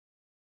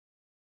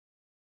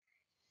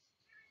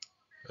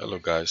Hello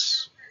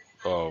guys,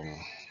 um,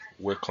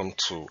 welcome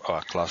to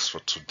our class for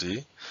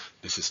today.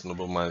 This is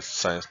Nobleman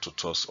Science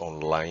Tutors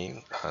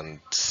Online and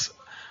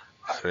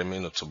I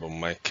remain Notable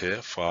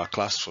Michael. For our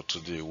class for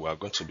today, we are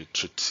going to be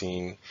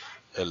treating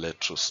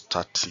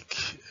electrostatic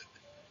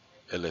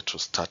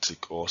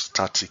or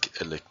static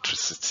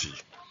electricity.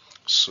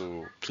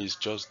 So please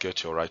just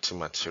get your writing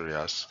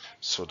materials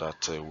so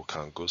that we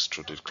can go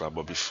through the class.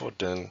 But before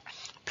then,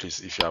 please,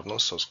 if you have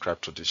not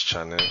subscribed to this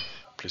channel,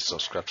 please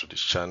subscribe to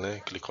this channel,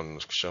 click on the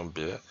notification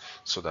bell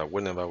so that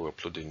whenever we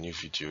upload a new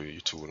video,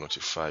 YouTube will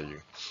notify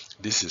you.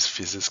 This is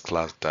physics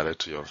class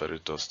direct to your very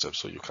doorstep,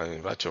 so you can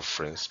invite your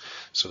friends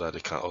so that they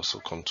can also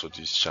come to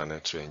this channel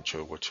to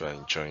enjoy what you are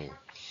enjoying.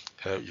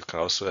 You can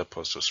also help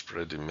us to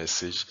spread the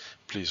message.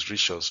 Please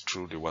reach us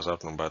through the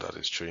WhatsApp number that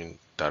is showing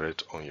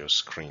direct on your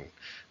screen.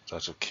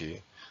 That's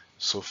okay.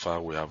 So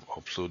far, we have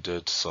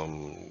uploaded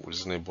some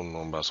reasonable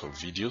numbers of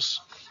videos.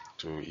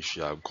 So if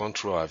you have gone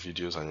through our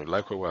videos and you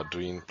like what we are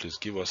doing, please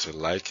give us a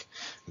like,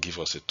 give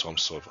us a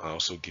thumbs up, and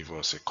also give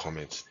us a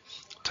comment.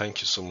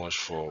 Thank you so much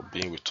for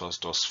being with us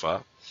thus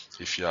far.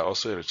 If you are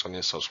also a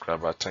returning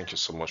subscriber, thank you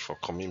so much for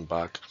coming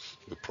back.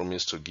 We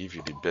promise to give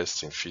you the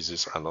best in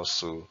physics and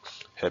also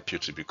help you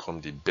to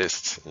become the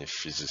best in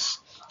physics.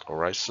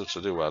 Alright, so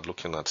today we are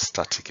looking at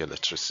static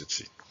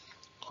electricity.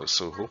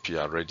 So hope you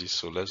are ready.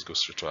 So let's go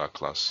straight to our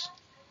class.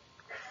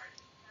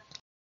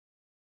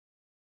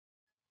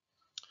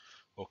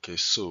 Okay,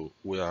 so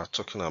we are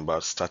talking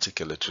about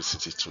static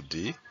electricity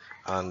today.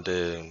 And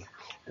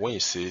when you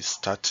say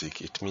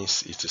static, it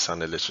means it is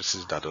an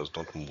electricity that does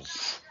not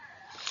move.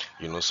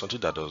 You know, something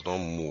that does not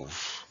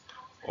move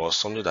or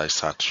something that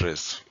is at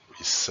rest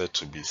is said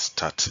to be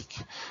static.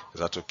 Is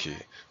that okay?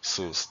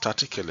 So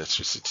static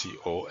electricity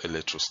or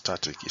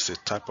electrostatic is a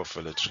type of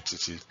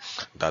electricity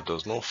that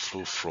does not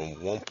flow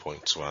from one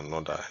point to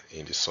another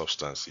in the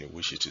substance in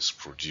which it is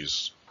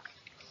produced.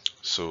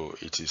 So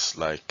it is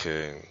like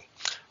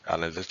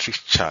an electric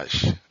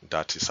charge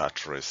that is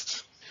at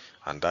rest,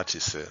 and that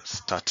is a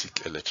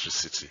static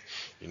electricity.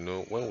 You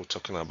know, when we're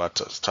talking about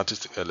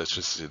static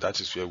electricity, that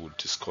is where we'll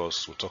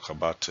talk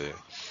about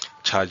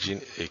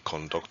charging a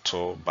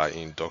conductor by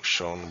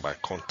induction, by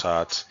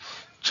contact,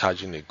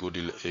 charging a good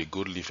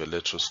leaf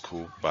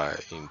electroscope by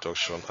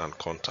induction and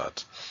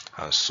contact.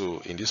 And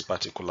so in this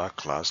particular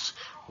class,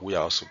 we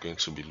are also going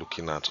to be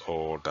looking at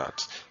all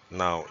that.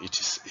 Now, it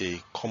is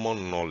a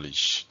common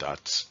knowledge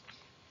that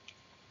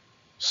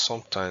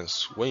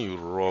sometimes when you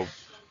rub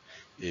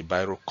a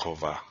biro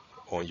cover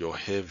on your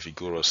hair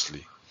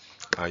vigorously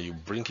and you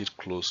bring it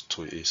close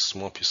to a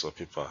small piece of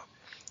paper,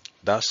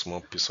 that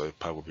small piece of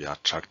paper will be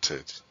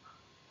attracted.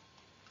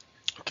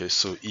 Okay,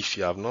 so if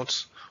you have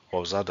not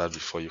observed that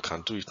before, you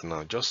can do it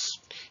now. Just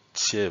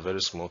tear a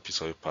very small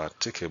piece of paper,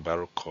 take a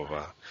biro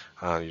cover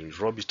and you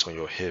rub it on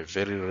your hair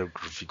very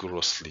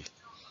vigorously,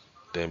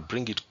 then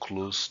bring it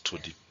close to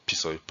the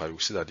piece of paper. You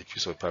see that the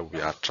piece of paper will be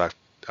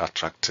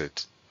attracted.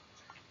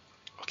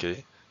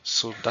 Okay,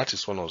 so that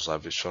is one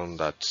observation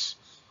that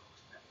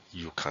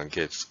you can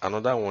get.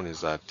 Another one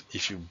is that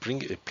if you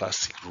bring a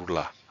plastic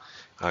ruler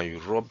and you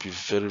rub it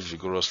very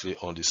vigorously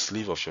on the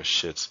sleeve of your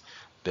shirt,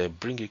 then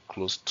bring it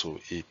close to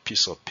a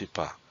piece of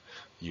paper,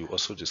 you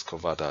also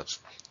discover that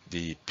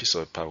the piece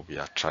of paper will be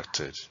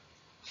attracted.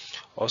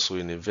 Also,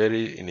 in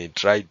a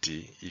dry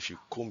day, if your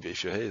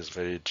hair is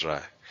very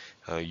dry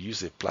and you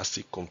use a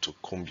plastic comb to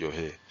comb your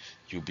hair,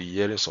 you'll be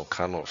hearing some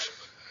kind of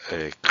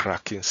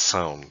cracking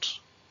sound.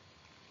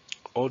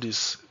 All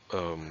these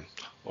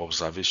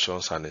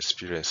observations and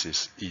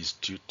experiences is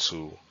due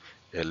to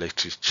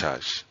electric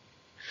charge.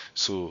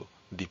 So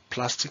the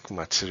plastic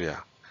material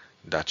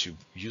that you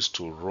use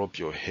to rub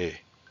your hair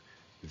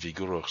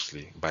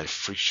vigorously by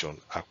friction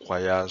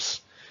acquires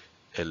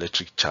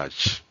electric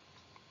charge.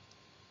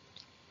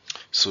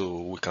 So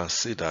we can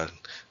say that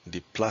the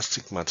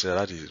plastic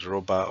material, that is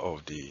rubber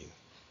of the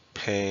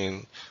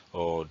pen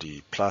or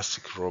the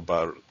plastic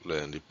rubber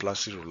and the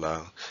plastic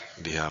ruler,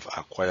 they have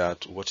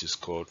acquired what is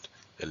called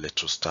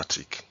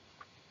electrostatic.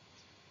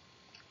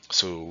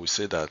 So we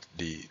say that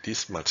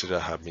this material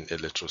have been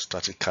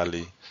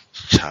electrostatically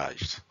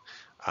charged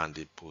and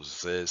they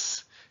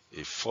possess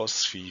a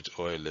force field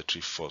or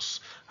electric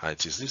force, and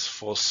it is this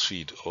force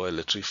field or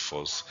electric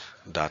force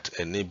that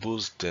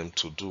enables them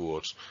to do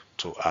what?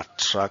 To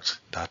attract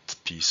that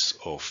piece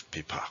of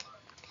paper.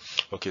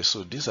 Okay,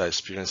 so these are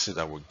experiences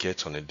that we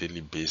get on a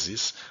daily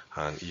basis,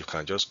 and you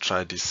can just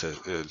try this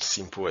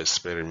simple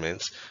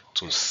experiment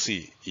to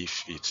see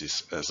if it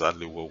is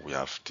exactly what we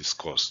have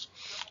discussed.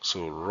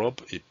 So rub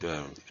a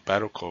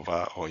biro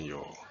cover on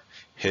your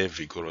hair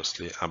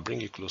vigorously and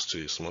bring it close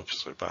to a small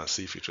piece of paper and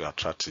see if it will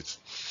attract it.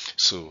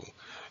 So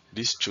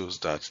this shows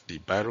that the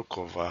biro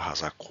cover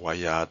has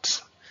acquired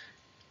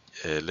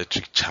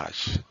electric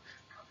charge,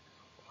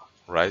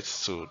 right?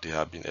 So they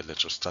have been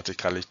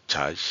electrostatically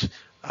charged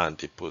and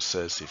they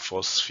possess a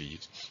force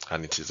field,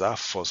 and it is that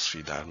force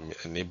field that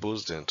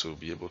enables them to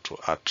be able to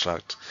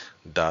attract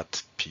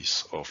that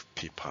piece of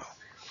paper.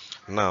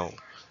 Now,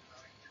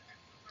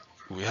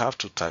 we have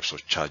two types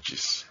of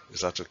charges.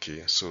 Is that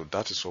okay? So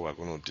that is what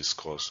we're going to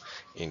discuss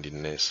in the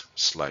next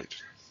slide.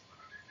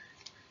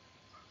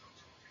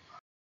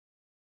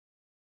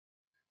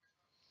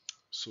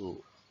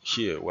 So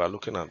here we are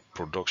looking at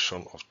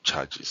production of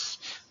charges.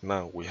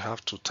 Now we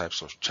have two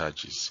types of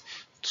charges.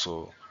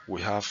 So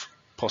we have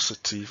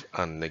positive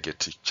and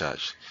negative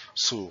charge.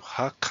 So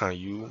how can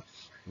you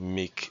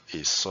make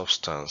a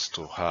substance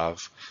to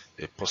have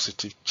a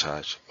positive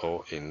charge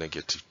or a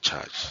negative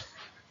charge?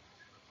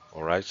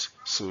 All right,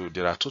 so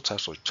there are two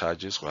types of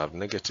charges. We have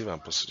negative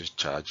and positive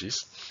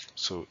charges.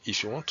 So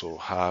if you want to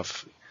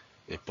have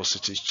a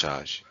positive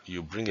charge,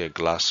 you bring a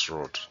glass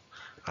rod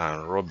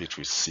and rub it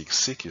with silk.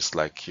 Silk is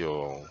like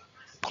your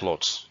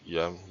cloth,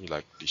 yeah,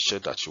 like the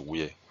shirt that you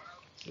wear.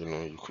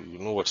 You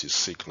know what is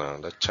silk now,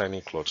 that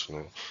Chinese cloth.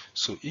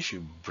 So if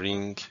you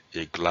bring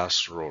a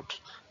glass rod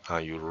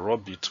and you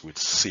rub it with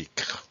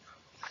silk,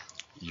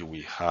 you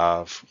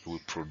will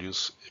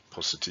produce a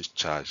positive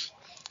charge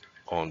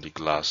on the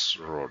glass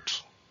rod.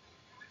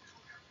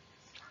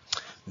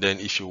 Then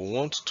if you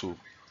want to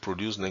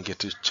produce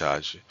negative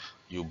charge,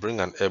 you bring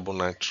an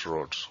ebonite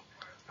rod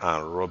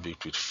and rub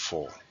it with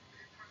 4.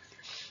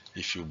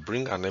 If you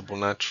bring an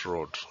ebonite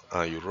rod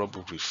and you rub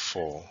it with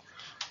 4,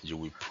 you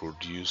will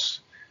produce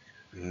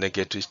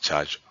negative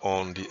charge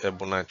on the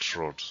ebonite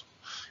rod.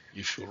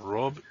 If you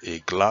rub a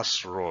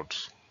glass rod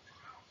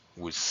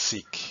with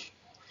silk,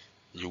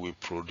 you will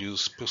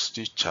produce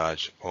positive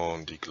charge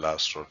on the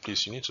glass rod.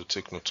 Please, you need to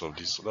take note of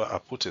this. I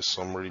put a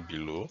summary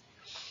below,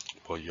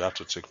 but you have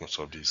to take note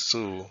of this.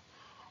 So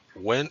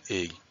when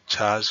a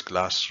charged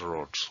glass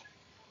rod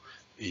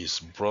is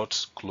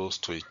brought close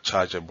to a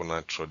charged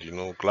ebonite rod,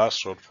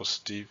 glass rod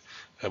positive,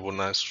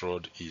 ebonite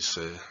rod is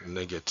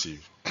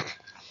negative.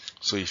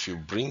 So if you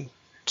bring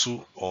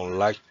two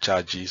unlike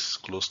charges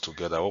close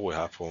together, what will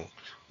happen?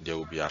 There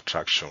will be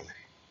attraction.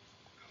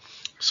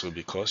 So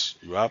because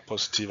you have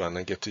positive and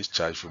negative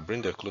charge, if you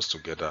bring them close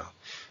together,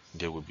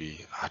 there will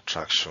be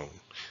attraction.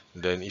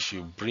 Then if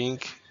you bring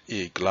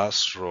a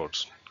glass rod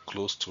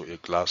close to a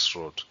glass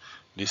rod,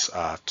 these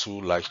are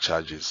two like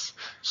charges.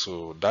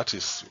 So that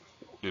is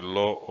the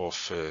law of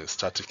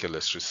static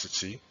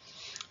electricity,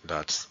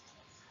 that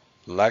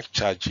like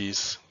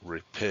charges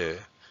repel,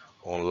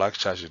 unlike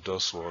charges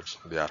does what?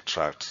 They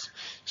attract.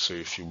 So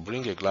if you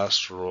bring a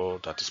glass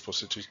rod that is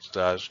positive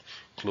charge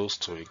close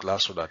to a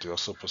glass rod that is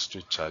also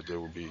positive charge, there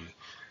will be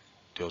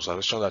the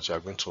observation that you are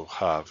going to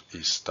have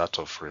is that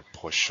of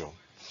repulsion.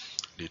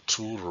 The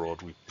two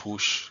rods will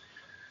push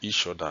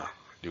each other,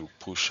 they will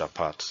push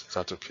apart. Is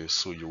that okay?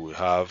 So you will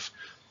have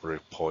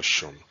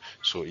repulsion.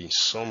 So in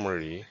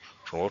summary,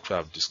 from what we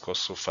have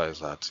discussed so far, is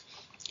that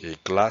a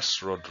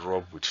glass rod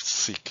rubbed with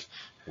silk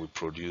will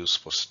produce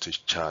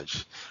positive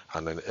charge,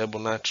 and an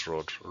ebonite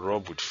rod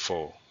rubbed with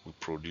 4 will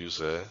produce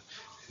a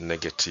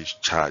negative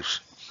charge.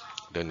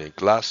 Then a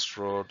glass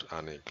rod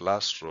and a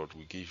glass rod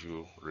will give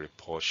you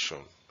repulsion.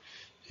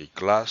 A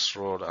glass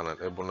rod and an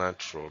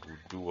ebonite rod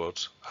would do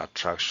what?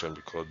 Attraction,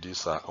 because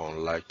these are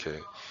unlike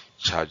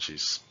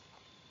charges.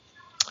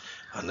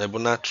 An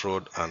ebonite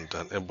rod and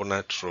an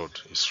ebonite rod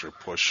is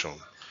repulsion,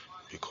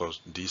 because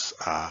these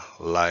are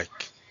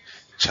like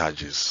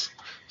charges.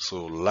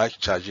 So like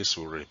charges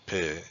will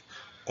repel,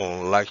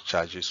 unlike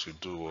charges will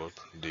do what?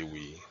 They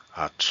will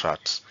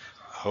attract.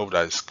 I hope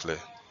that is clear,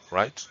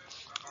 right?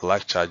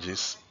 Like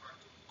charges,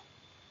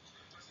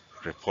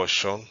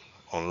 repulsion,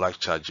 unlike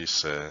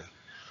charges,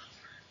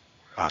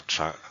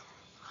 attract.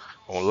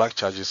 Unlike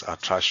charges,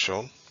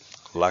 attraction,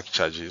 like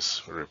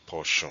charges,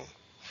 repulsion.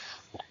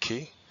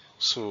 Okay,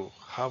 so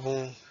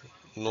having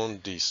known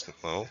this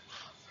now,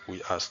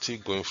 we are still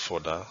going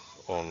further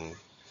on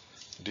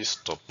this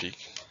topic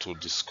to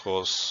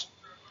discuss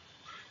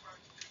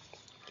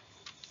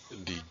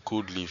the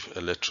good leaf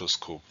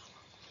electroscope.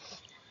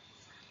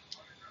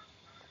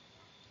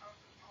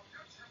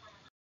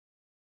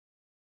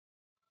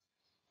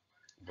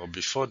 But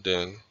before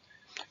then,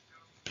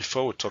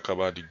 before we talk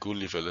about the good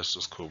leaf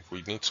electroscope,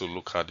 we need to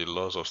look at the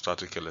laws of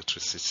static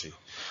electricity.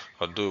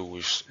 Although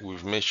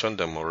we've mentioned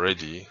them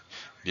already,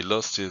 the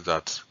law states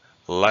that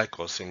like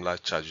or similar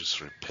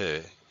charges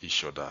repel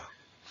each other.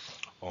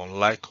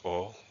 Unlike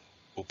or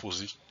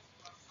opposite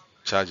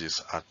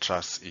charges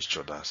attract each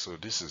other. So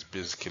this is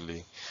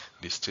basically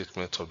the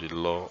statement of the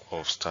law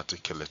of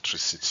static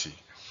electricity.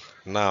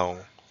 Now,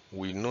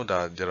 we know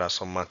that there are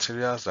some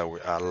materials that will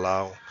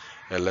allow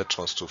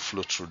electrons to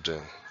flow through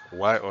them,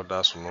 while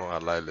others will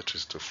not allow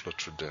electricity to flow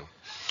through them.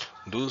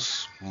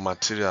 Those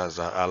materials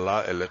that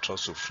allow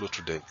electrons to flow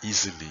through them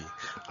easily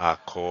are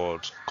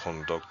called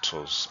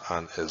conductors.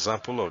 An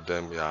example of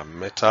them are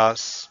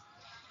metals,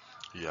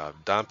 you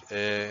have damp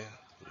air,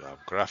 you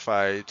have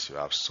graphite, you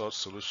have salt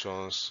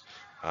solutions,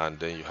 and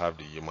then you have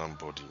the human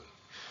body.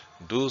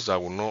 Those that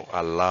will not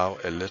allow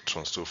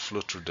electrons to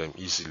flow through them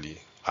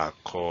easily are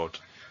called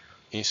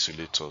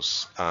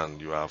insulators. And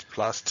you have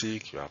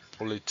plastic, you have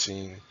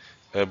polythene,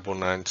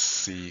 ebonite,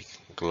 silk,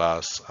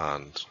 glass,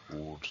 and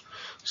wood.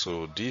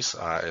 So these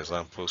are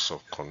examples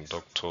of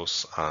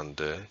conductors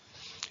and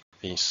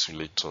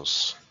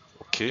insulators.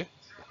 Okay,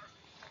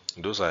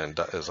 Those are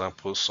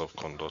examples of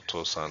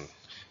conductors and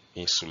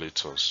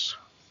insulators.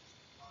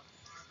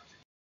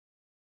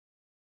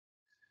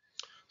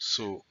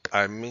 So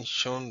I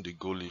mentioned the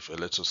gold leaf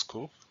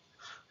electroscope,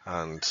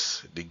 and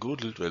the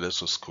gold leaf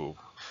electroscope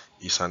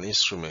is an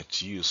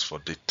instrument used for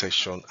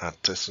detection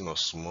and testing of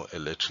small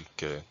electric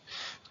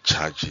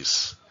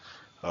charges.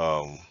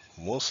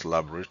 Most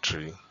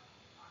laboratory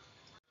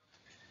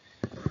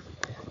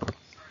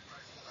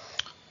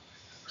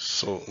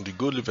So the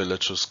gold leaf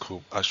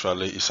electroscope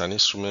actually is an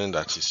instrument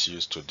that is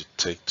used to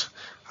detect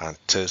and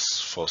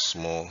test for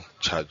small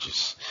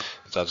charges.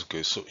 That's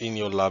okay. So in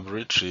your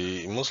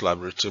laboratory, most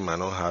laboratory might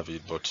not have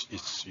it, but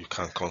you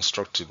can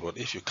construct it. But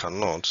if you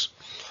cannot,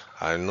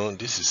 I know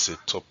this is a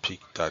topic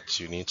that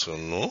you need to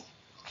know.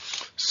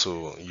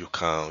 So you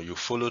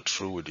follow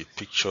through with the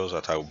pictures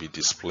that I will be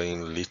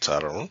displaying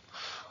later on.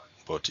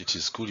 But it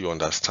is good you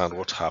understand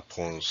what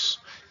happens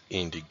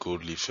in the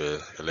gold leaf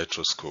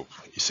electroscope.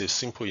 It's a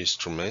simple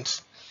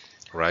instrument,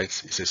 right?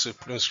 It's a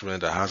simple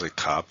instrument that has a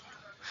cap,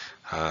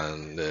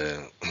 and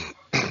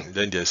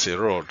then there's a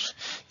rod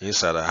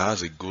inside that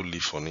has a gold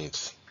leaf on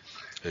it.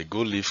 A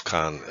gold leaf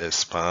can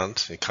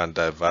expand, it can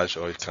diverge,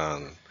 or it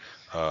can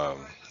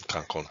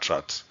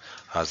contract,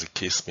 as the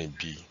case may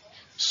be.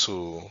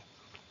 So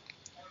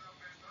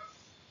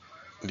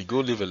the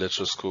gold leaf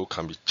electroscope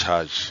can be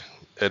charged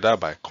either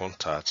by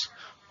contact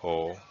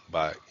or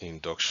by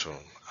induction,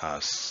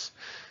 as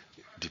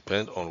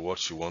depend on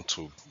what you want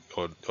to,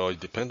 or it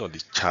depend on the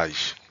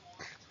charge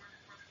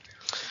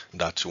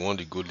that you want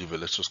the gold leaf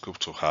electroscope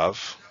to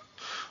have,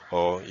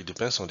 or it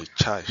depends on the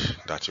charge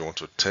that you want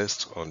to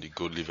test on the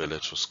gold leaf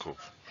electroscope.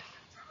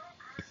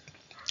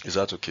 Is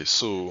that okay?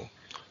 So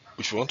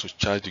if you want to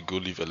charge the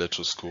gold leaf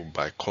electroscope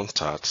by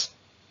contact,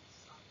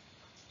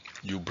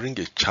 you bring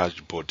a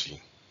charge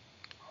body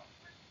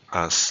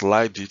and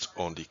slide it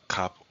on the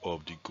cap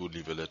of the gold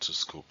leaf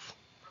electroscope.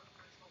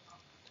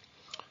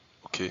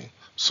 Okay,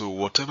 so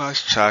whatever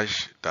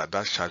charge that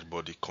charge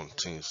body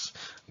contains,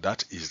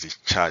 that is the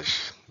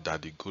charge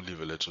that the gold leaf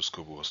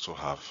electroscope was to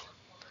have.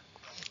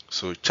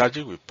 So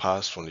charging will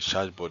pass from the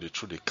charge body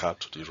through the cap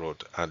to the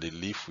rod, and the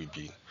leaf will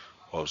be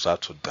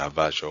observed to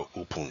diverge or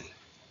open.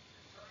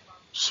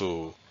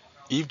 So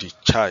if the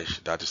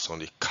charge that is on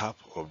the cap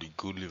of the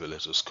gold leaf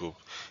electroscope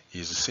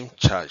is the same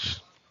charge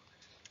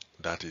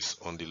that is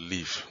on the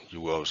leaf,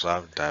 you will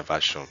observe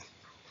diversion.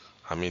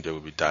 I mean, there will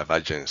be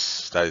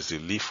divergence. That is, the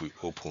leaf will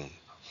open,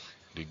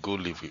 the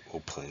gold leaf will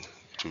open,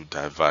 it will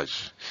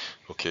diverge.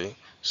 Okay,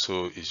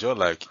 so it's just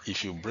like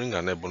if you bring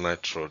an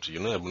ebonite rod. You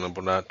know,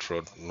 ebonite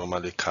rod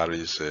normally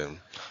carries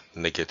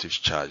negative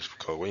charge,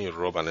 because when you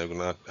rub an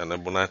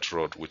ebonite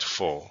rod with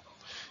 4,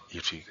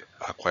 it will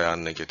acquire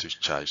negative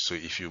charge. So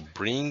if you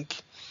bring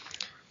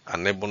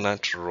an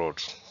ebonite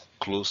rod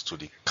close to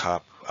the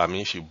cap, I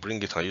mean, if you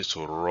bring it and use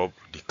to rub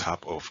the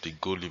cap of the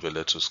gold leaf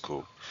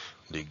electroscope,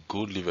 the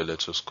gold leaf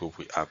electroscope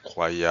will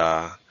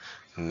acquire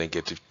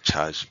negative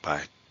charge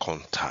by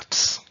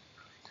contacts.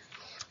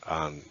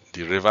 And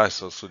the reverse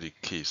is also the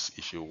case.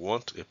 If you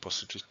want a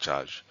positive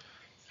charge,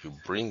 you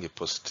bring a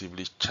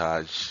positively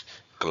charged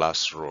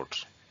glass rod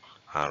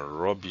and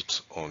rub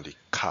it on the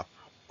cap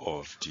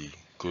of the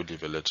gold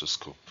leaf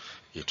electroscope.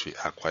 It will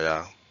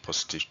acquire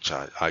positive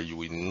charge, and you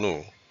will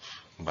know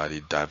by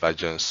the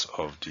divergence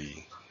of the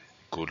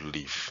gold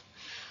leaf.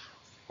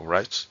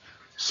 Alright,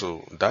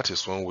 so that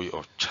is one way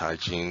of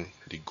charging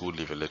the gold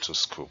leaf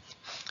electroscope.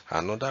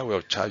 Another way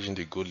of charging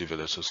the gold leaf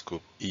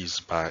electroscope is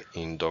by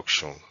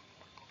induction.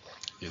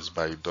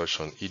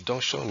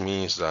 Induction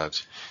means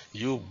that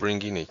you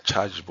bringing a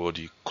charge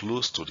body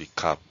close to the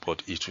cap,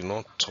 but it will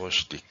not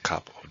touch the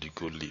cap of the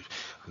gold leaf,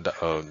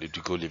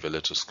 the gold leaf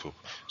electroscope.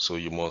 So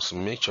you must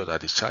make sure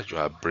that the charge you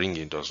are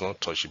bringing does not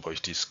touch it, but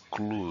it is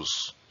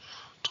close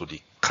to the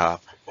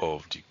cap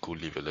of the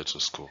gold leaf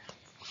electroscope.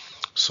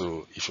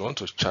 So if you want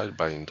to charge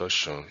by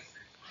induction,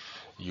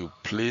 you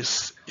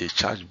place a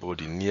charge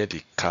body near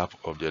the cap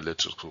of the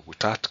electroscope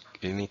without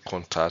any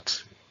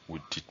contact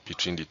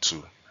between the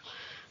two.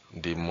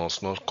 They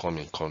must not come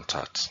in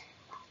contact.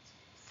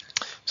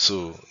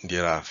 So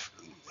there are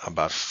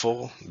about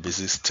 4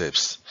 basic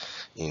steps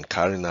in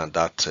carrying out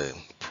that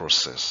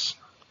process.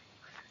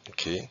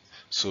 Okay,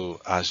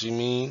 so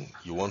assuming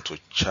you want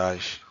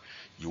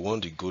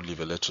the gold leaf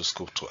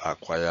electroscope to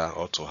acquire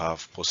or to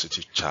have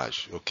positive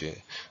charge.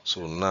 Okay,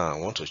 so now I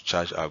want to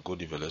charge our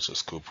gold leaf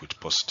electroscope with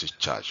positive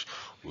charge.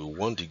 We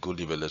want the gold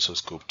leaf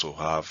electroscope to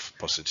have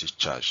positive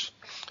charge.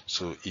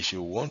 So if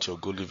you want your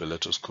gold leaf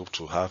electroscope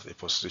to have a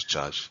positive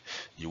charge,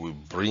 you will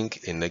bring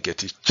a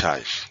negative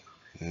charge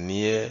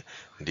near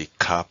the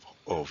cap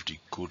of the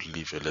gold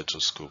leaf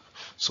electroscope.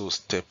 So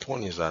step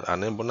 1 is that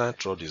an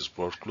ebonite rod is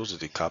brought close to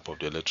the cap of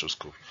the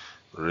electroscope.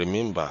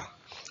 Remember,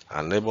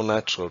 an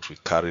ebonite rod will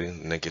carry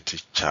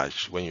negative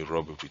charge when you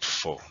rub it with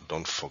 4.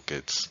 Don't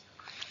forget.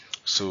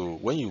 So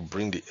when you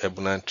bring the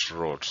ebonite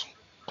rod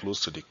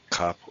close to the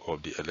cap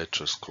of the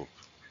electroscope,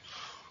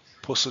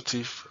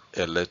 positive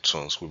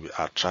electrons will be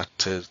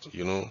attracted,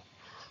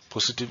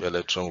 positive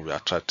electron will be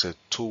attracted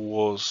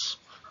towards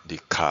the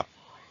cap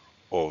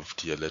of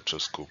the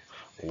electroscope,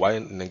 Y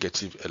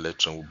negative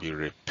electron will be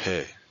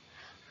repaired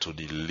to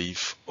the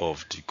leaf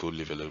of the gold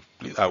leaf electron.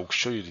 Please, I will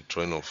show you the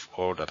drawing of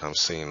all that I'm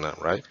saying now,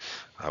 right?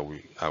 I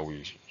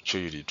will show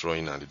you the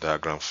drawing and the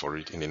diagram for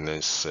it in the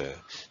next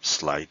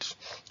slide.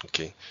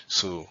 Okay,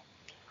 so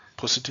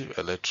positive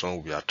electron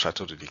will be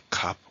attracted to the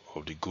cap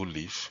of the gold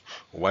leaf,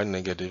 while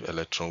negative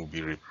electron will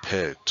be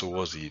repelled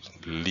towards the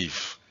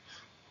leaf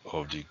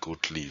of the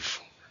gold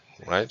leaf,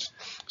 right?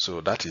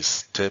 So that is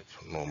step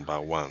number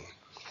one.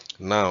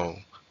 Now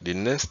the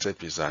next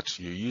step is that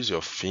you use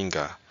your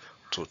finger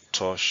to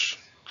touch.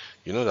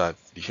 You know that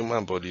the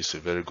human body is a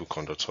very good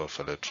conductor of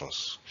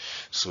electrons.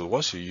 So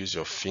once you use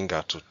your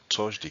finger to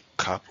touch the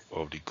cap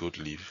of the gold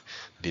leaf,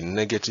 the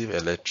negative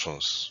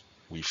electrons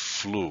will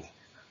flow.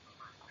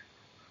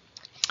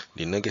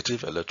 The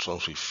negative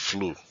electrons will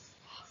flow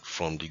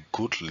from the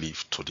gold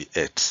leaf to the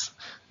earth.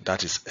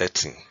 That is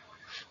earthing.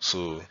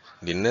 So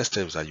the next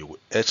step is that you will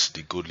etch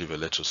the gold leaf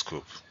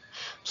electroscope.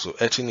 So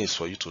earthing is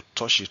for you to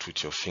touch it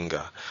with your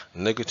finger.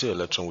 Negative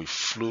electron will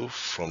flow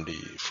from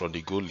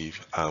the gold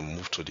leaf and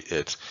move to the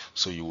earth.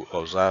 So you will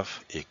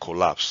observe a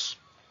collapse,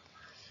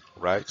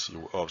 right?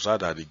 You will observe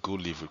that the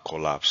gold leaf will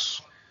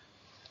collapse.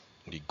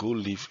 The gold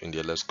leaf in the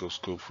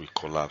electroscope will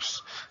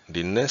collapse.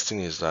 The next thing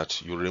is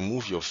that you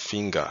remove your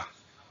finger.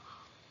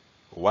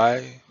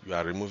 While you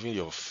are removing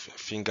your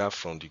finger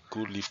from the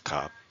gold leaf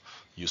cap,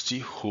 you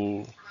still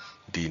hold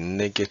the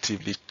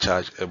negatively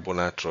charged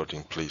ebonite rod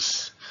in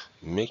place.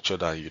 Make sure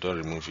that you don't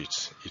remove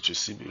it. It will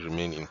still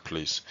remain in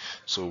place.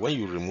 So when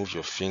you remove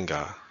your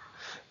finger,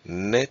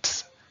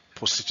 net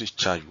positive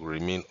charge will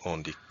remain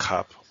on the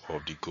cap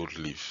of the gold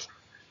leaf.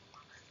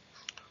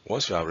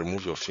 Once you have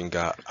removed your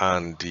finger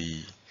and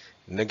the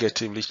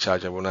negatively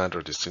charged ebonite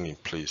rod is still in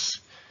place,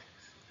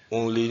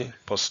 only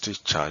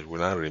positive charge will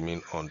now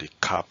remain on the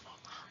cap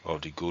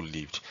of the gold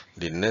leaf.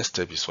 The next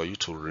step is for you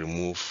to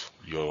remove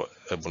your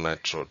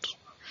ebonite rod.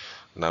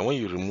 Now when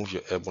you remove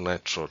your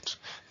ebonite rod,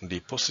 the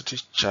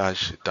positive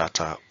charge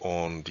that are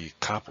on the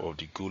cap of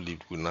the gold leaf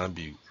will now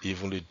be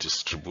evenly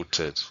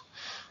distributed,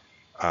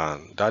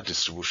 and that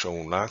distribution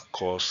will now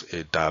cause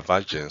a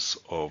divergence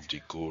of the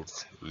gold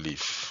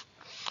leaf.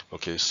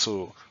 Okay,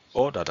 so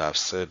all that I've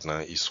said now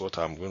is what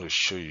I'm going to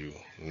show you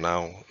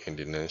now in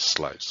the next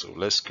slide. So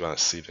let's go and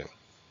see them.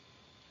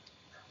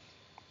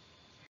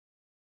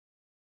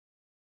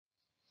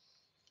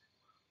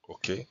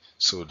 Okay,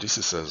 so this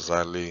is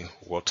exactly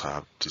what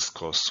I've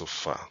discussed so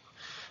far.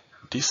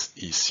 This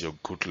is your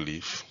gold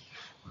leaf.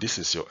 This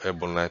is your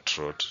ebonite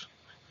rod.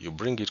 You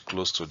bring it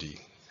close to the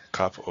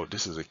cap, or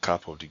this is the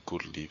cap of the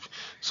gold leaf.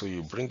 So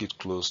you bring it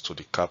close to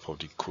the cap of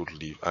the gold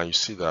leaf, and you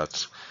see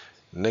that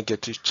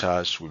negative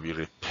charge will be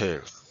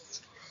repelled.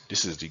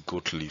 This is the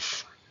gold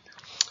leaf.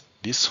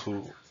 This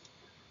whole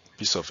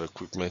piece of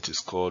equipment is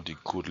called the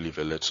gold leaf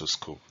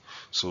electroscope.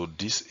 So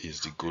this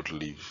is the gold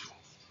leaf,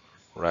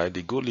 right?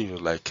 The gold leaf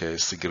is like a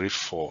cigarette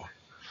fall.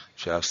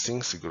 If you have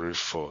seen cigarette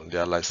fall, they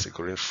are like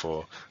cigarette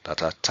fall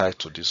that are tied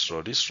to this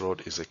rod. This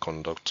rod is a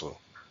conductor.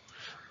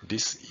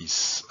 This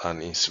is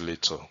an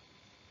insulator.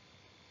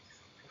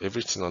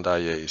 Everything under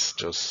here is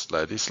just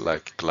like this,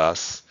 like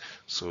glass.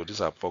 So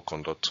these are poor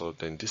conductor.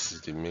 Then this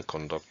is the main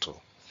conductor.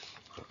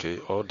 Okay,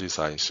 all these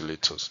are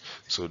insulators.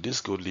 So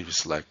this gold leaf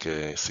is like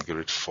a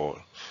cigarette fall.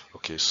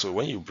 Okay, so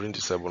when you bring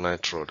this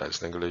ebonite rod that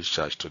is negatively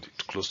charged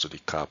close to the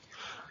cap,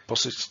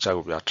 positive charge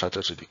will be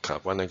attracted to the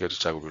cap, while negative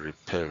charge will be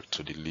repelled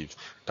to the leaf.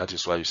 That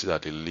is why you see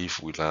that the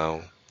leaf will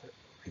now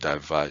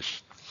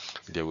diverge.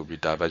 There will be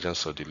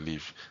divergence of the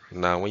leaf.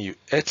 Now when you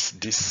etch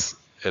this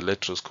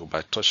electroscope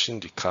by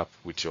touching the cap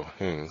with your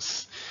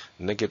hands,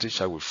 negative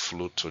charge will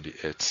flow to the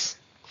earth.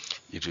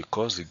 It will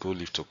cause the gold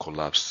leaf to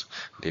collapse.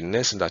 The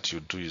next thing that you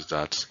do is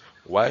that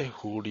while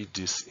holding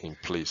this in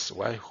place,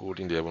 while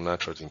holding the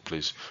ebonite rod in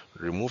place,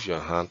 remove your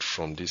hand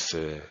from this,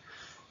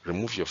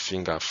 remove your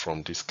finger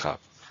from this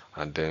cap,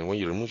 and then when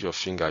you remove your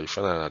finger, you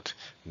find out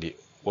that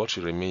what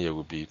will remain here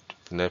will be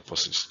net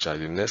positive charge.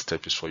 The next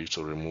step is for you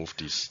to remove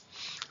this.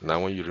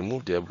 Now when you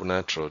remove the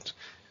ebonite rod,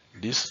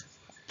 this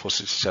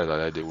positive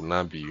charge they will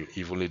now be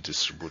evenly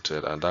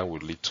distributed, and that will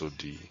lead to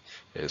the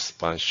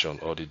expansion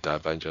or the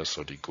divergence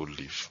of the gold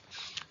leaf.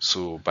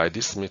 So by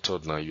this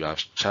method now you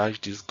have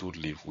charged this gold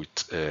leaf with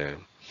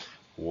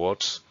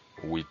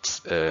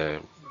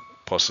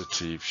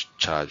positive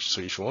charge.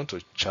 So if you want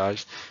to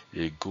charge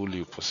a gold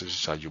leaf positive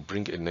charge, you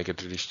bring a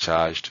negatively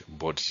charged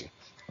body.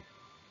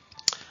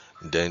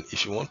 Then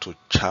if you want to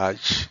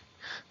charge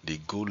the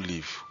gold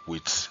leaf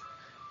with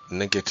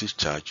negative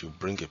charge, you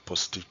bring a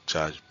positive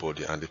charge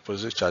body, and the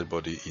positive charge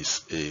body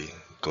is a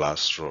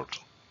glass rod.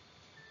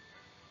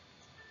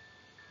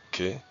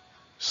 Okay,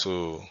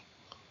 so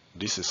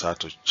this is how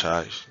to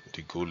charge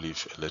the gold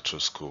leaf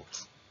electroscope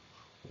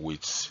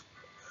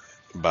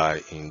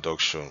by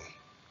induction.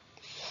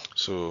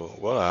 So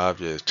what I have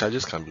here,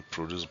 charges can be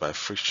produced by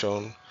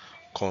friction,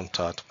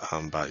 contact,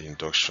 and by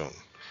induction.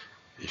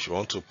 If you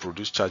want to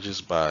produce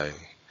charges by,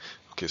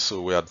 okay,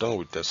 so we are done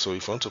with that. So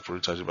if you want to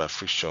produce charges by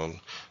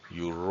friction,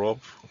 you rub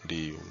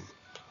the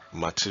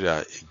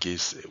material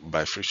against,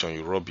 by friction,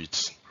 you rub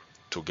it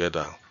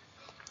together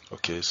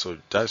Okay, so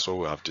that's what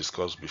we have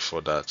discussed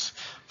before, that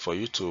for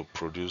you to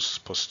produce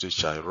positive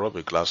charge, rub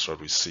a glass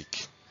rod with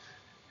 6.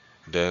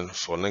 Then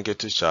for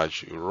negative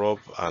charge, you rub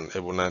an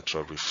ebonite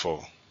rod with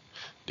 4.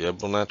 The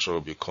ebonite rod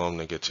will become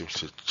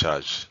negatively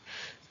charged.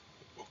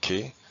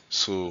 Okay,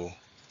 so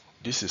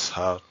this is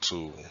how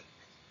to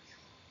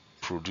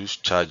produce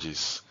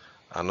charges.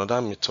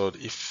 Another method,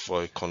 if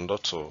for a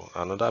conductor,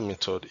 another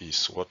method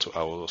is what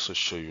I will also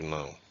show you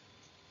now.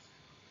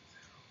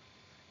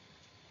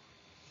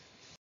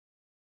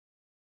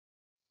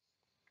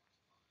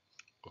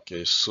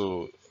 Okay,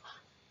 so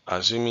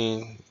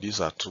assuming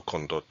these are two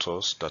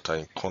conductors that are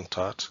in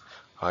contact,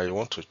 I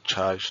want to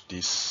charge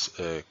these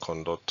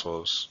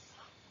conductors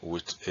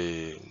with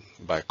a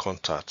by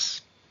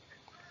contact.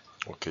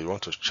 Okay, you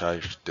want to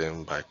charge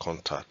them by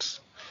contact.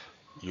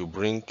 You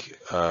bring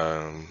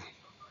an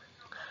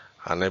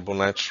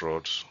ebonite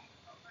rod.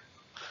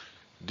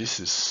 This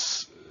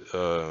is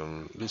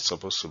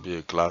supposed to be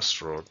a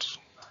glass rod.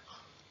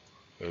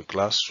 A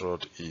glass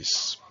rod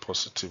is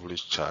positively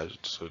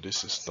charged, so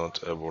this is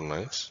not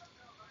ebonite,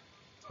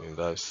 and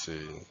that's a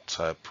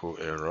typo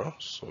error.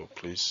 So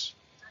please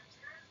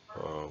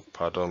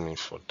pardon me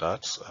for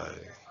that.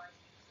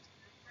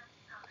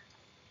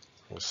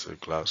 It's a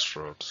glass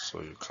rod,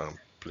 so you can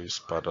please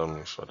pardon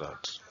me for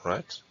that,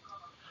 right?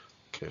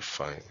 Okay,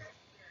 fine.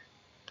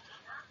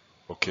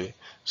 Okay,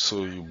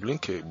 so you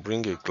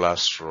bring a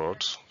glass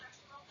rod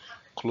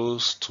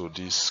close to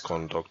these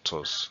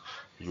conductors.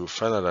 You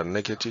find out that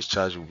negative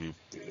charge will be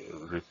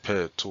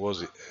repelled towards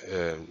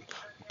the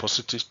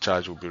positive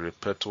charge will be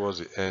repelled towards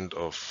the end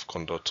of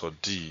conductor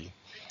D,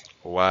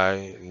 while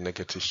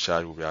negative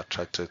charge will be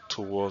attracted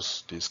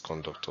towards this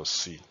conductor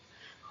C.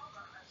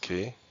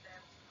 Okay,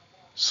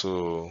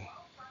 so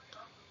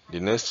the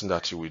next thing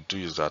that you will do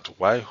is that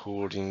while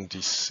holding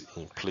this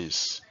in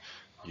place,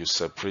 you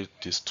separate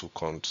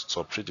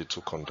separate the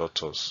two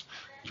conductors.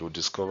 You will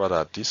discover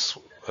that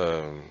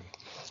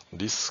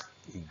this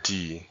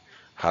D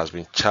has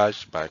been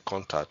charged by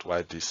contact,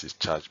 while this is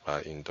charged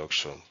by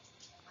induction.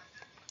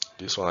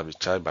 This one will be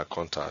charged by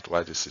contact,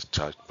 while this is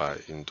charged by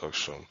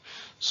induction.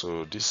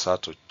 So this is how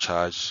to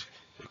charge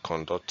a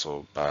conductor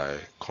by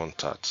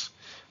contact.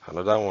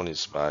 Another one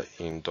is by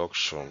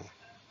induction.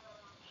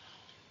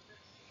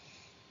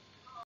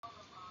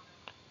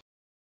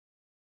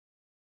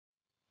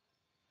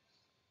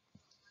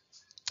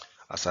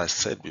 As I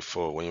said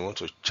before, when you want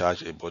to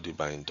charge a body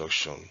by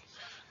induction,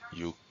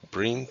 you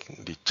bring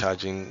the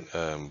charging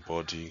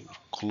body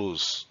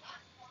close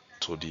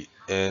to the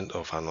end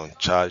of an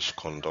uncharged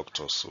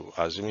conductor. So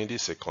assuming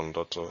this is a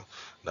conductor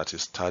that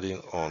is starting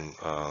on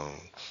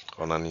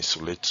an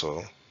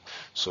insulator,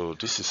 so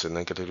this is a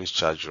negatively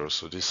charged rod,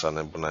 so this is an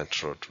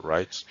ebonite rod,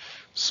 right?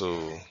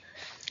 So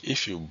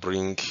if you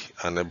bring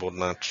an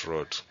ebonite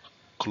rod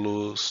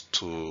close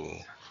to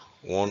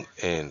one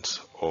end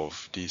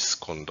of this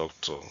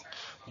conductor,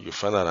 you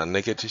find that a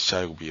negative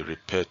charge will be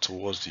repelled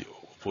towards the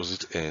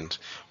opposite end,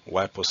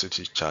 while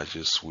positive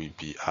charges will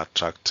be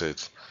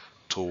attracted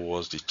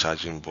towards the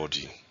charging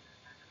body.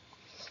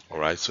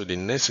 Alright, so the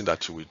next thing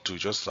that you will do,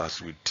 just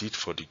as we did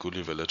for the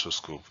Goodleaf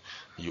electroscope,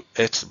 you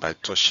earth by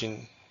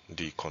touching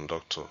the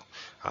conductor,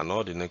 and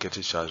all the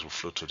negative charge will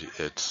flow to the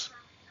earth.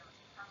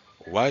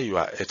 While you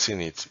are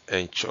earthing it,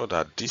 ensure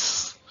that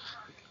this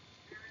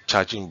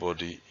charging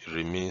body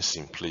remains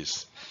in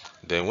place.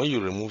 Then when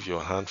you remove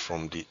your hand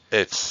from the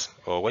earth,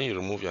 or when you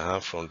remove your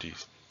hand from the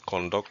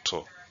conductor,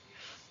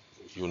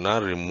 you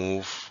now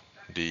remove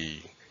the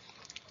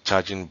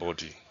charging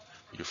body.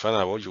 You find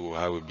out what you will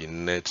have will be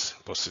net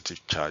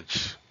positive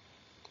charge.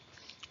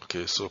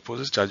 Okay, so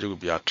positive charge will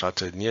be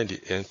attracted near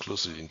the end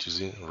close to the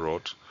inducing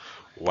rod,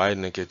 while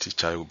negative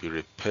charge will be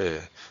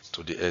repelled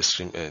to the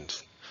extreme end.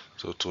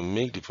 So to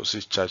make the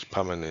positive charge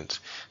permanent,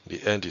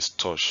 the end is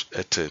touched,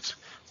 earthed,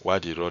 while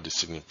the rod is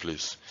still in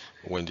place.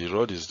 When the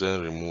rod is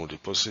then removed, the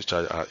positive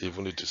charge are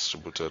evenly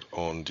distributed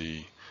on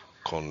the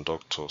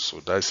conductor. So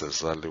that's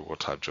exactly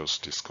what I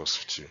just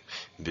discussed with you.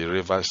 The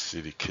reverse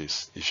is the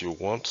case. If you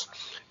want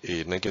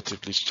a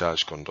negatively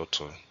charged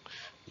conductor,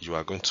 you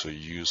are going to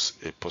use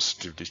a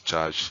positively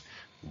charged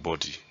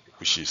body,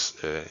 which is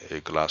a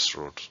glass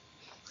rod.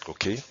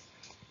 Okay,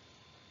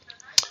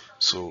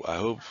 so I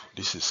hope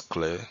this is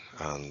clear,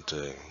 and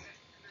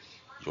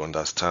you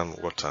understand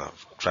what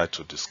I've tried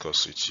to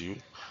discuss with you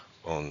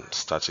on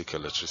static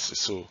electricity.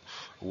 So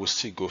we'll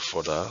still go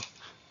further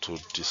to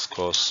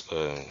discuss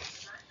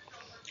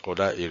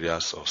other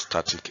areas of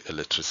static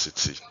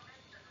electricity.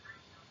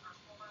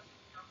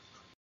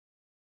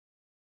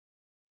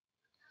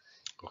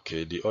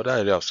 Okay, the other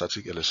area of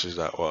static electricity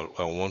that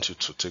I want you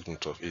to take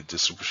note of is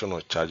distribution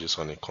of charges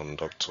on a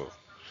conductor.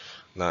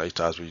 Now, it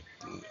has been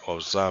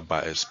observed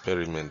by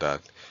experiment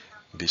that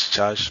the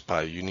charge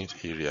per unit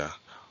area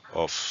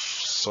of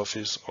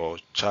surface or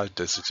charge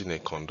density in a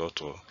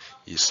conductor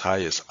is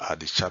highest at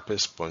the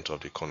sharpest point of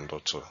the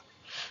conductor.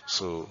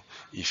 So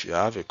if you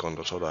have a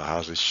conductor that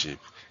has a shape,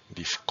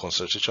 the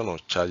concentration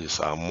of charges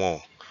are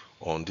more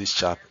on this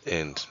sharp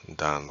end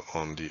than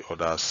on the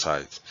other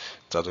side.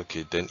 That's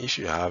okay. Then if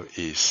you have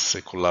a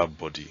circular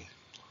body,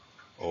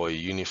 or a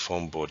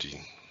uniform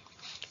body,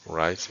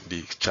 right,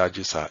 the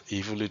charges are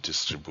evenly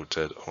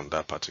distributed on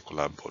that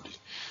particular body.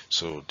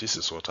 So this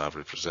is what I've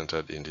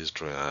represented in this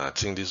drawing, and I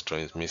think this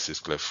drawing makes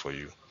it clear for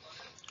you.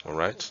 All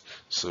right,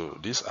 so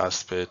this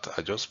aspect,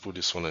 I just put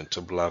this one in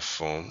tabular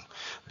form.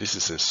 This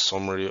is a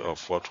summary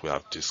of what we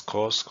have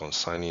discussed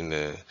concerning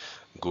a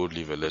gold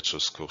leaf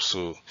electroscope.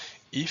 So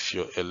if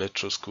your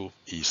electroscope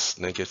is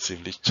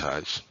negatively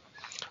charged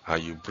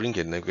and you bring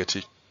a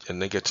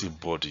negative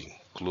body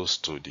close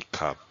to the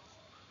cap,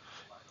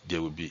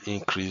 there will be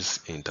increase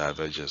in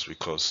divergence,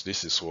 because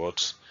this is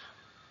what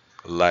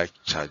like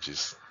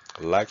charges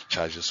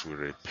will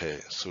repel.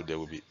 So there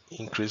will be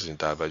increase in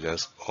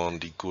divergence on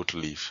the gold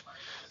leaf.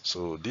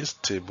 So this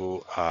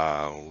table,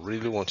 I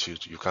really want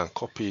you can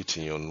copy it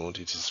in your note.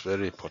 It is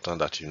very important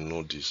that you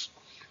know this.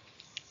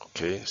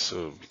 Okay,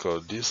 so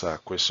because these are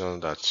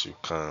questions that you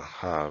can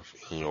have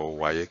in your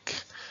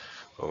WAEC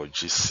or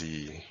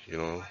GC,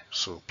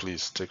 so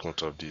please take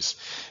note of this.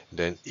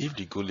 Then if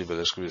the gold leaf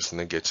electroscope is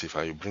negative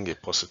and you bring a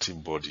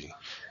positive body,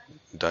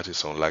 that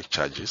is on like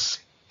charges,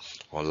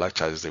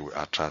 they will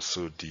attract,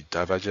 so the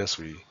divergence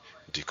will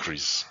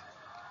decrease.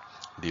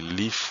 The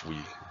leaf will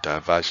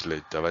diverge,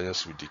 the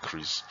divergence will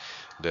decrease.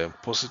 Then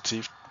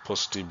positive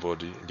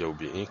body, there will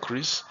be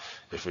increase.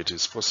 If it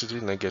is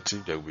positive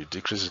negative, there will be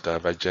decrease in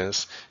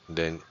divergence.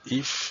 Then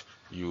if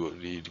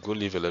the gold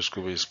leaf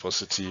electroscope is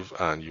positive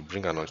and you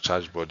bring an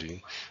uncharged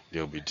body,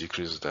 there will be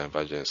decrease in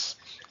divergence.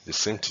 The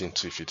same thing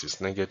too, if it is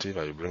negative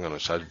and you bring an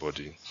uncharged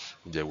body,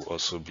 there will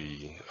also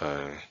be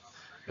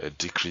a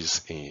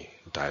decrease in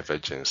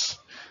divergence.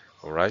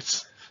 All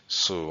right,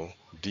 so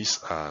these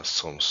are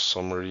some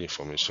summary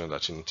information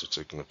that you need to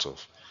take note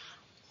of.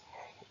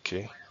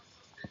 Okay,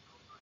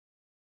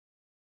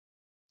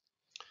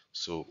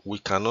 so we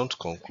cannot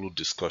conclude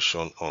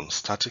discussion on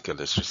static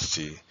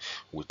electricity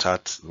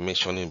without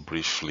mentioning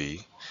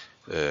briefly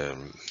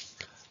um,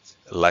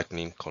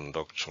 lightning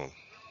conduction,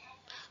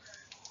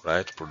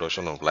 right?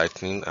 Production of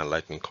lightning and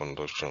lightning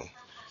conduction.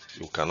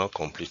 You cannot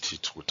complete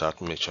it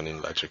without mentioning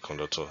electric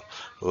conductor.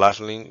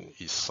 Lightning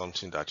is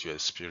something that you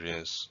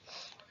experience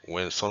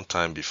when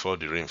sometime before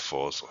the rain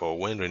falls, or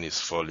when rain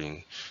is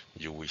falling,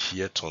 you will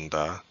hear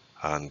thunder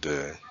and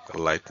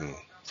lightning.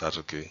 That's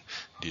okay.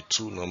 The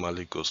two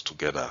normally goes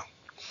together.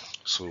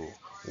 So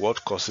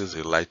what causes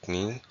a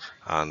lightning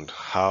and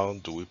how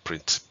do we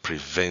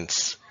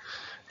prevent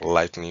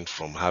lightning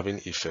from having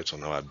effect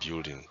on our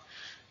building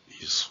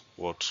is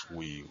what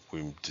we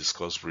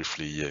discuss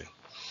briefly here.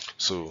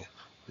 So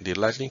the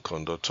lightning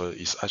conductor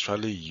is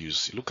actually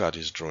used. Look at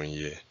this drawing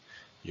here.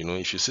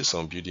 If you see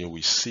some building, you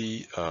will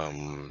see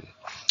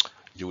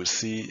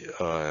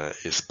a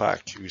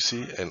spark. You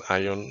see an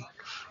iron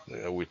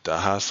with that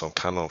has some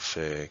kind of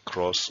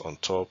cross on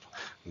top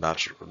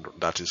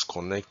that is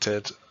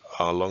connected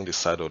along the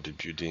side of the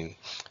building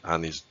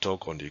and is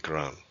dug on the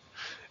ground.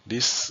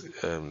 This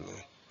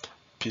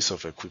piece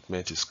of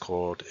equipment is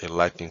called a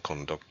lightning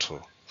conductor.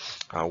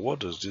 And what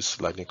does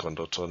this lightning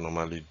conductor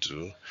normally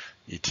do?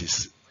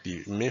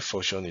 The main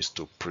function is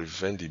to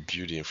prevent the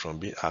building from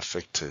being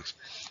affected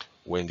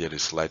when there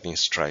is lightning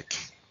strike.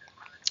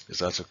 Is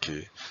that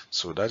okay?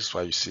 So that is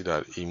why you see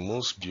that in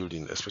most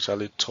buildings,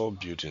 especially tall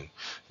building,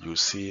 you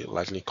see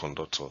lightning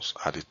conductors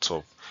at the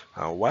top.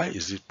 And why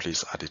is it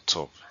placed at the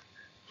top?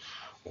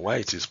 Why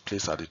it is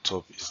placed at the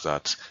top is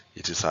that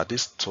it is at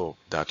this top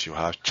that you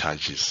have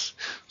charges.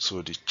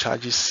 So the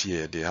charges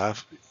here, they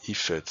have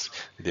effects.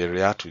 They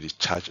react to the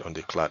charge on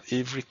the cloud.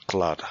 Every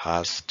cloud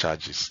has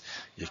charges.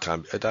 It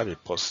can either be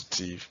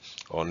positive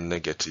or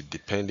negative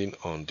depending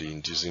on the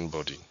inducing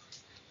body.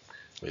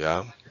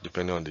 Yeah,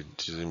 depending on the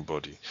inducing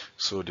body.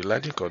 So the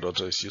lightning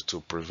conductor is used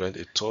to prevent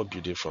a tall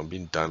building from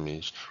being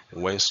damaged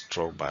when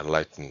struck by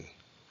lightning.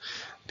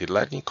 The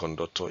lightning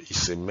conductor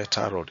is a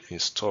metal rod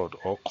installed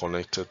or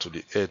connected to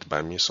the earth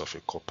by means of a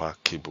copper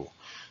cable.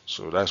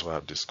 So that's what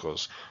I've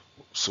discussed.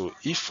 So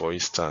if, for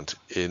instance,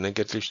 a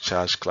negative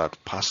charge cloud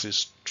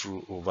passes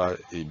through over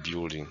a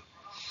building,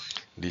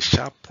 the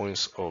sharp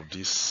points of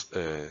this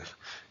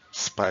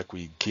spike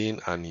will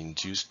gain an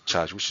induced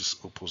charge which is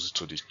opposite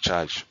to the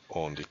charge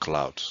on the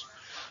clouds.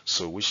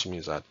 So which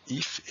means that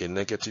if a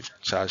negative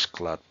charge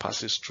cloud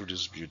passes through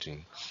this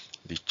building,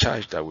 the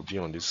charge that will be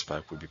on this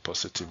spike will be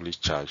positively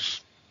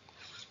charged.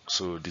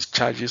 So the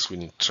charges will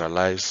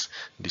neutralize,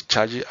 the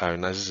charge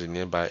ionizes the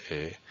nearby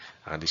air,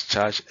 and the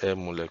charged air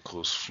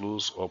molecules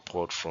flows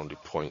upward from the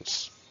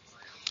points.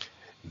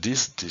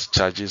 This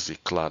discharges the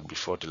cloud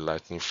before the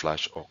lightning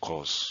flash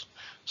occurs.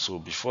 So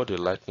before the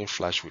lightning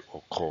flash will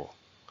occur,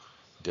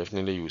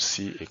 definitely you will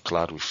see a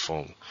cloud will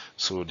form.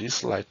 So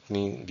this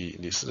lightning,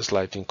 this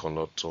lightning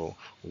conductor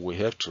will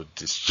help to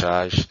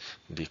discharge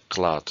the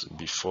cloud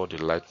before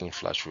the lightning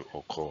flash will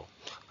occur.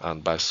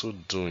 And by so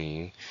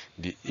doing,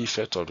 the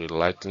effect of the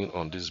lightning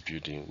on this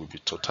building will be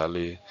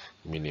totally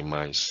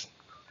minimized.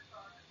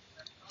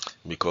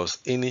 Because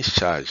any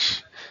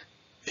charge,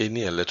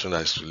 any electron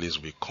that is released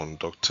will be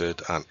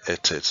conducted and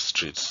earthed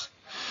straight.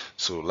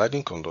 So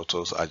lightning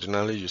conductors are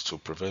generally used to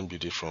prevent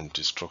building from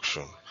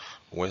destruction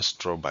when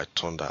struck by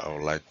thunder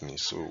or lightning.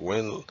 So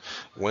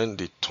when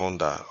the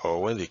thunder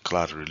or when the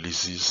cloud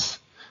releases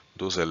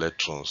those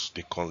electrons,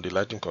 the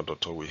lightning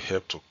conductor will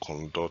help to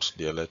conduct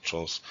the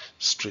electrons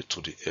straight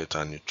to the earth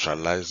and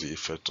neutralize the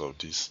effect of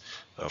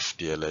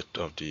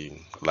the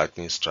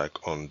lightning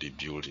strike on the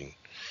building.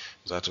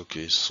 Is that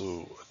okay?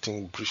 So I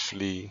think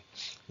briefly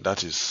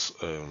that is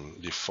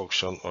the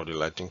function of the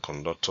lightning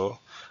conductor,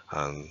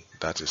 and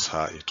that is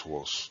how it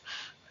works.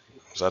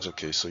 Is that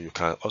okay? So you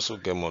can also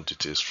get more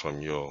details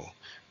from your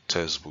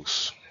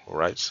textbooks.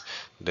 Right,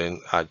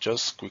 then I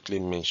just quickly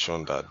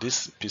mentioned that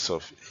this piece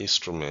of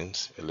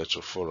instrument,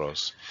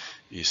 electrophorus,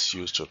 is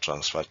used to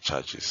transfer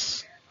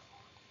charges.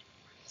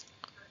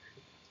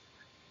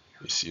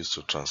 It's used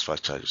to transfer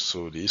charges.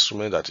 So the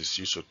instrument that is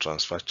used to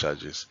transfer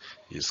charges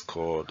is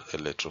called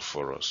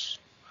electrophorus.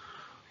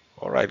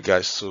 Alright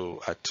guys,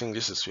 so I think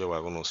this is where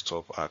we're going to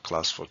stop our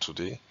class for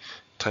today.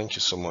 Thank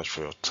you so much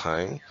for your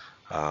time.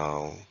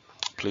 Um,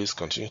 Please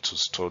continue to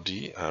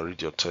study and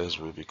read your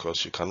textbook,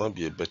 because you cannot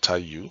be a better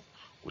you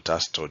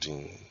without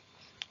studying.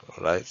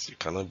 Alright, you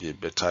cannot be a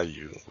better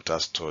you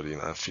without studying,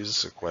 and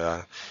physics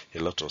require a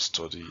lot of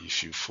study.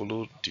 If you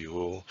follow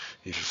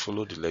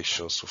the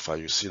lectures so far,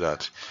 you see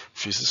that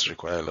physics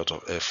require a lot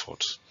of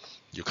effort.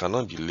 You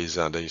cannot be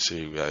lazy and then you say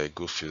you are a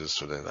good physics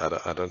student.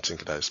 I don't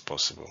think that is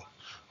possible.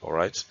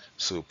 Alright,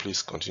 so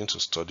please continue to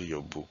study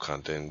your book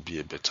and then be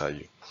a better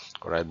you.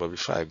 Alright, but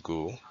before I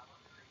go,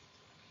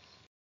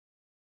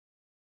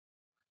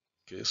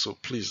 okay, so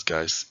please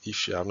guys,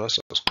 if you have not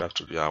subscribed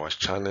to our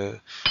channel,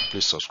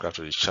 please subscribe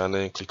to the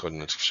channel, click on the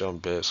notification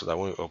bell so that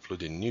when we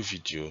upload a new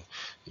video,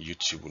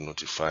 YouTube will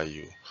notify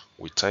you.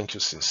 We thank you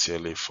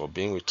sincerely for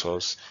being with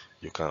us.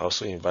 You can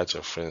also invite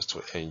your friends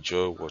to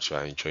enjoy what you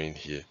are enjoying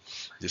here.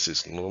 This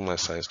is Normal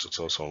Science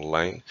Tutors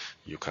Online.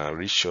 You can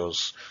reach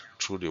us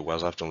through the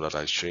WhatsApp number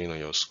that is showing on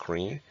your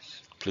screen.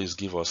 Please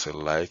give us a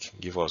like,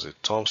 give us a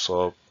thumbs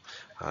up,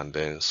 and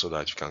then so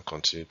that you can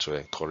continue to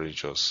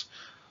encourage us.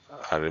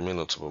 I remain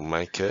notable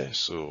Michael.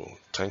 So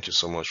thank you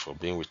so much for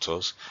being with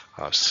us.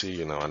 I'll see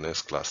you in our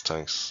next class.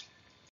 Thanks.